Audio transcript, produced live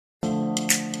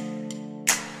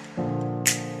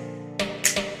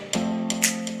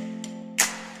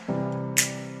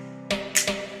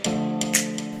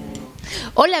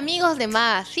Hola amigos de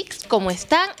Magacix, ¿cómo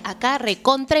están? Acá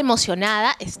recontra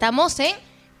emocionada, estamos en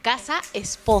Casa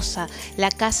Sposa, la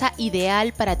casa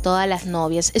ideal para todas las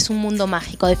novias. Es un mundo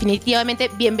mágico, definitivamente.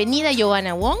 Bienvenida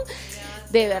Giovanna Wong,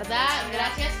 de verdad,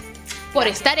 gracias por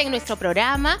estar en nuestro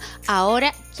programa.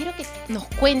 Ahora quiero que nos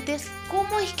cuentes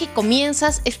cómo es que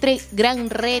comienzas este gran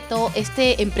reto,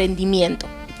 este emprendimiento.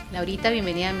 Laurita,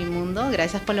 bienvenida a mi mundo,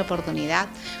 gracias por la oportunidad.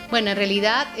 Bueno, en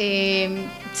realidad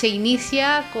se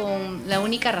inicia con la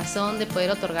única razón de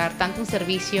poder otorgar tanto un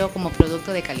servicio como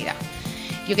producto de calidad.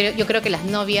 Yo creo que las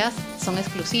novias son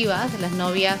exclusivas, las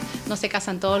novias no se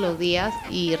casan todos los días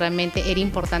y realmente era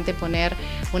importante poner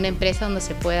una empresa donde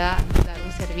se pueda dar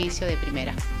un servicio de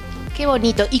primera. Qué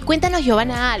bonito. Y cuéntanos,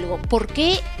 Giovanna, algo. ¿Por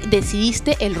qué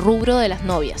decidiste el rubro de las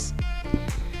novias?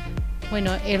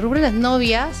 Bueno, el rubro de las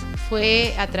novias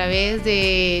fue a través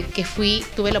de que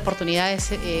tuve la oportunidad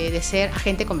de ser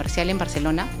agente comercial en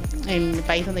Barcelona, en el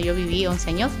país donde yo viví 11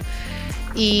 años,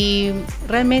 y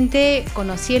realmente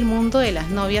conocí el mundo de las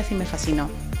novias y me fascinó.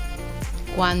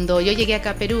 Cuando yo llegué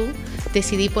acá a Perú,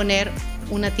 decidí poner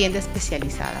una tienda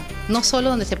especializada, no solo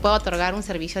donde se pueda otorgar un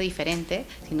servicio diferente,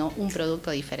 sino un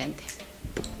producto diferente.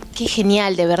 Qué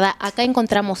genial, de verdad. Acá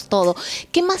encontramos todo.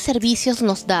 ¿Qué más servicios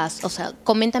nos das? O sea,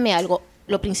 coméntame algo.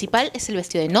 Lo principal es el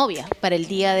vestido de novia para el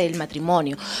día del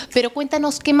matrimonio. Pero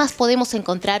cuéntanos qué más podemos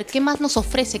encontrar, qué más nos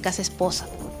ofrece Casa Sposa.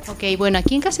 Ok, bueno,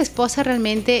 aquí en Casa Sposa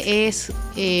realmente es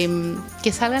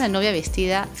que salga la novia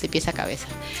vestida de pies a cabeza.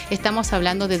 Estamos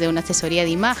hablando desde una asesoría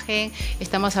de imagen,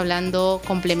 estamos hablando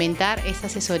complementar esa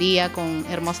asesoría con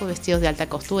hermosos vestidos de alta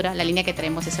costura. La línea que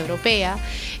traemos es europea,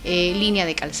 línea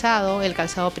de calzado, el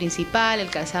calzado principal, el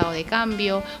calzado de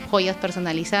cambio, joyas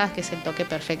personalizadas, que es el toque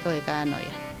perfecto de cada novia.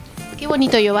 Qué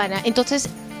bonito, Giovanna. Entonces,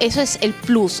 eso es el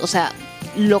plus, o sea,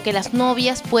 lo que las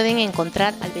novias pueden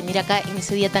encontrar al venir acá en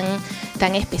ese día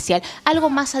tan especial.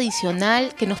 ¿Algo más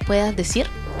adicional que nos puedas decir?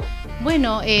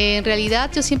 Bueno, en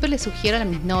realidad yo siempre les sugiero a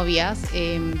mis novias,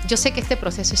 yo sé que este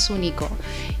proceso es único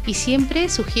y siempre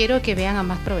sugiero que vean a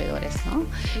más proveedores, ¿no?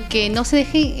 Que no se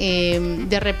dejen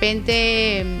de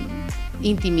repente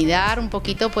intimidar un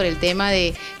poquito por el tema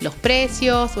de los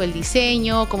precios o el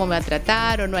diseño, cómo me va a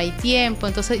tratar o no hay tiempo.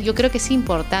 Entonces yo creo que es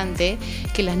importante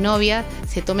que las novias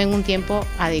se tomen un tiempo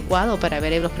adecuado para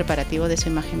ver los preparativos de su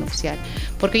imagen nupcial,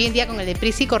 porque hoy en día con el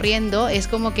deprisa y corriendo es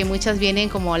como que muchas vienen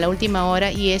como a la última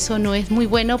hora y eso no es muy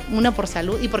bueno, una por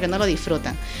salud y porque no lo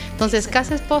disfrutan. Entonces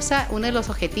Casa Sposa, uno de los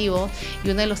objetivos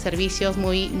y uno de los servicios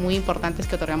muy importantes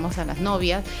que otorgamos a las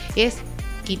novias es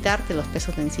quitarte los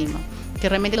pesos de encima, que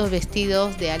realmente los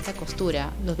vestidos de alta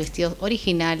costura, los vestidos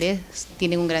originales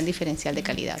tienen un gran diferencial de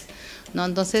calidad, ¿no?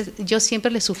 Entonces yo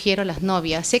siempre les sugiero a las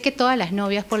novias, sé que todas las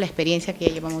novias por la experiencia que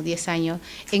ya llevamos 10 años,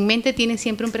 en mente tienen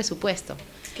siempre un presupuesto,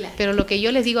 claro. Pero lo que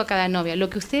yo les digo a cada novia, lo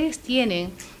que ustedes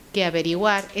tienen que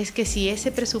averiguar es que si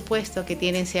ese presupuesto que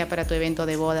tienen, sea para tu evento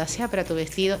de boda, sea para tu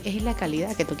vestido, es la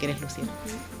calidad que tú quieres lucir.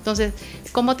 Entonces,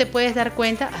 ¿cómo te puedes dar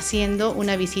cuenta? Haciendo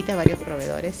una visita a varios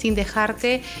proveedores, sin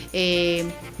dejarte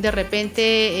de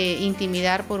repente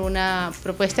intimidar por una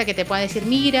propuesta que te pueda decir,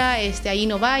 mira, ahí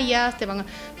no vayas,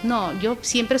 No, yo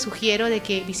siempre sugiero de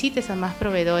que visites a más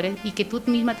proveedores y que tú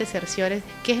misma te cerciores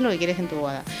qué es lo que quieres en tu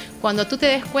boda. Cuando tú te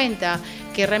des cuenta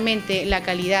que realmente la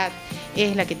calidad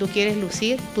es la que tú quieres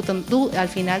lucir, tú al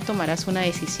final tomarás una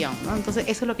decisión, ¿no? Entonces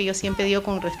eso es lo que yo siempre digo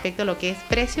con respecto a lo que es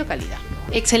precio-calidad.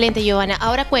 Excelente, Giovanna.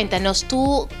 Ahora cuéntanos,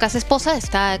 tú, Casa Sposa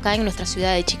está acá en nuestra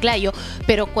ciudad de Chiclayo,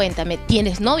 pero cuéntame,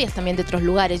 ¿tienes novias también de otros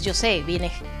lugares? Yo sé,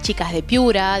 vienen chicas de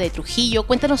Piura, de Trujillo,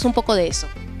 cuéntanos un poco de eso.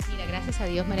 Mira, gracias a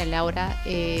Dios, María Laura,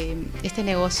 este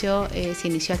negocio se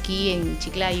inició aquí en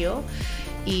Chiclayo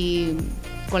y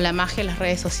con la magia de las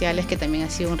redes sociales, que también ha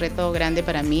sido un reto grande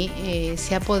para mí,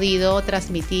 se ha podido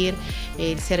transmitir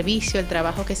el servicio, el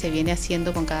trabajo que se viene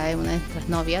haciendo con cada una de nuestras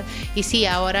novias. Y sí,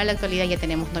 ahora en la actualidad ya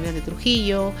tenemos novias de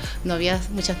Trujillo,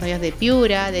 muchas novias de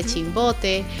Piura, de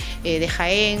Chimbote, de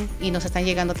Jaén, y nos están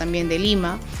llegando también de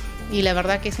Lima. Y la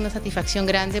verdad que es una satisfacción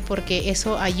grande porque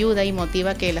eso ayuda y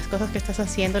motiva que las cosas que estás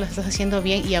haciendo las estás haciendo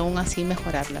bien y aún así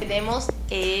mejorarlas.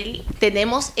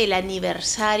 Tenemos el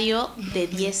aniversario de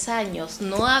 10 años.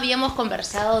 No habíamos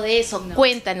conversado de eso. No.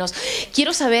 Cuéntanos.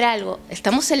 Quiero saber algo.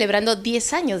 Estamos celebrando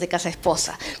 10 años de Casa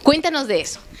Sposa. Cuéntanos de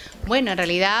eso. Bueno, en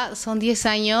realidad son 10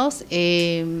 años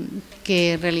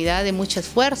que en realidad de mucho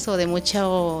esfuerzo, de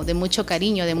mucho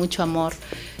cariño, de mucho amor.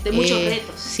 De muchos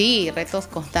retos. Sí, retos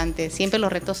constantes. Siempre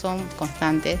los retos son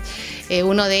constantes.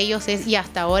 Uno de ellos es, y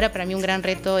hasta ahora para mí un gran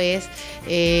reto es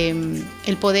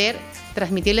el poder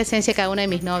transmitir la esencia de cada una de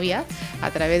mis novias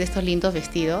a través de estos lindos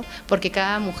vestidos, porque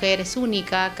cada mujer es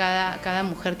única, cada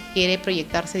mujer quiere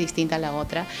proyectarse distinta a la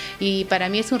otra, y para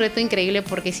mí es un reto increíble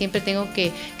porque siempre tengo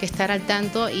que estar al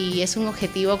tanto y es un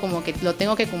objetivo como que lo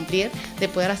tengo que cumplir de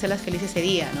poder hacerlas felices ese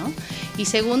día, ¿no? Y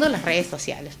segundo, las redes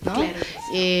sociales, ¿no? Claro.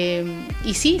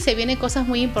 Y sí, se vienen cosas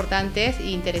muy importantes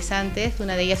e interesantes.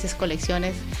 Una de ellas es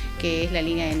colecciones, que es la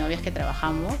línea de novias que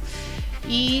trabajamos.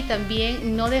 Y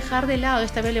también no dejar de lado,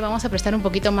 esta vez le vamos a prestar un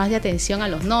poquito más de atención a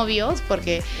los novios,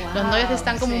 porque los novios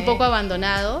están como un poco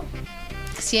abandonados.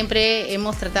 Siempre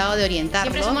hemos tratado de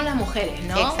orientarlos. Siempre somos las mujeres,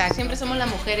 ¿no? Exacto. Siempre somos las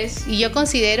mujeres. Y yo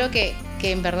considero que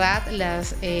en verdad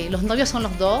los novios son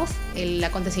los dos, el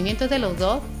acontecimiento es de los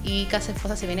dos, y Casa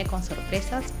Sposa se viene con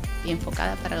sorpresas y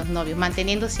enfocada para los novios,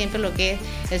 manteniendo siempre lo que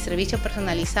es el servicio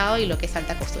personalizado y lo que es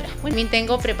alta costura. Bueno, también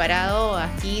tengo preparado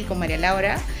aquí con María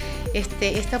Laura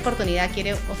esta oportunidad,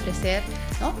 quiere ofrecer,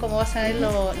 ¿no? ¿Cómo va a ser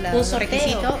los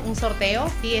requisitos? Un sorteo,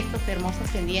 sí, estos hermosos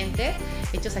pendientes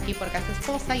hechos aquí por Casa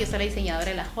Sposa. Yo soy la diseñadora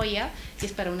de la joya y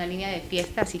es para una línea de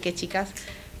fiesta, así que chicas,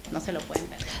 no se lo pueden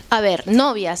perder. A ver,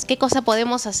 novias, ¿qué cosa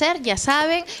podemos hacer? Ya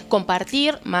saben,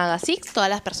 compartir Magacix, todas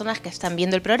las personas que están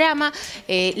viendo el programa,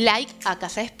 like a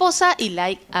Casa Sposa y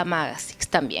like a Magacix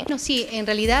también. No, sí, en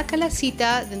realidad acá la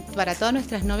cita para todas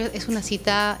nuestras novias es una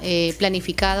cita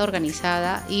planificada,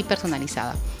 organizada y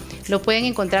personalizada. Lo pueden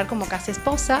encontrar como Casa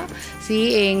Sposa,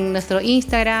 ¿sí? En nuestro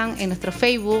Instagram, en nuestro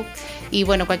Facebook, y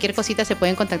bueno, cualquier cosita se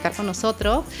pueden contactar con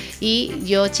nosotros. Y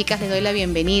yo, chicas, les doy la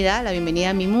bienvenida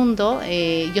a mi mundo.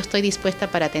 Yo estoy dispuesta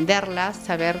para atenderlas,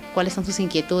 saber cuáles son sus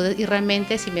inquietudes y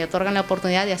realmente si me otorgan la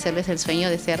oportunidad de hacerles el sueño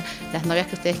de ser las novias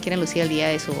que ustedes quieren lucir el día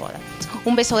de su boda.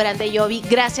 Un beso grande, Yobi.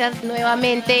 Gracias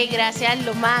nuevamente, gracias,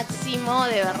 lo máximo,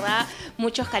 de verdad.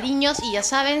 Muchos cariños y ya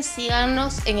saben,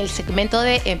 síganos en el segmento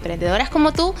de Emprendedoras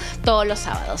como tú todos los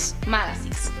sábados.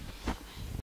 Magacix.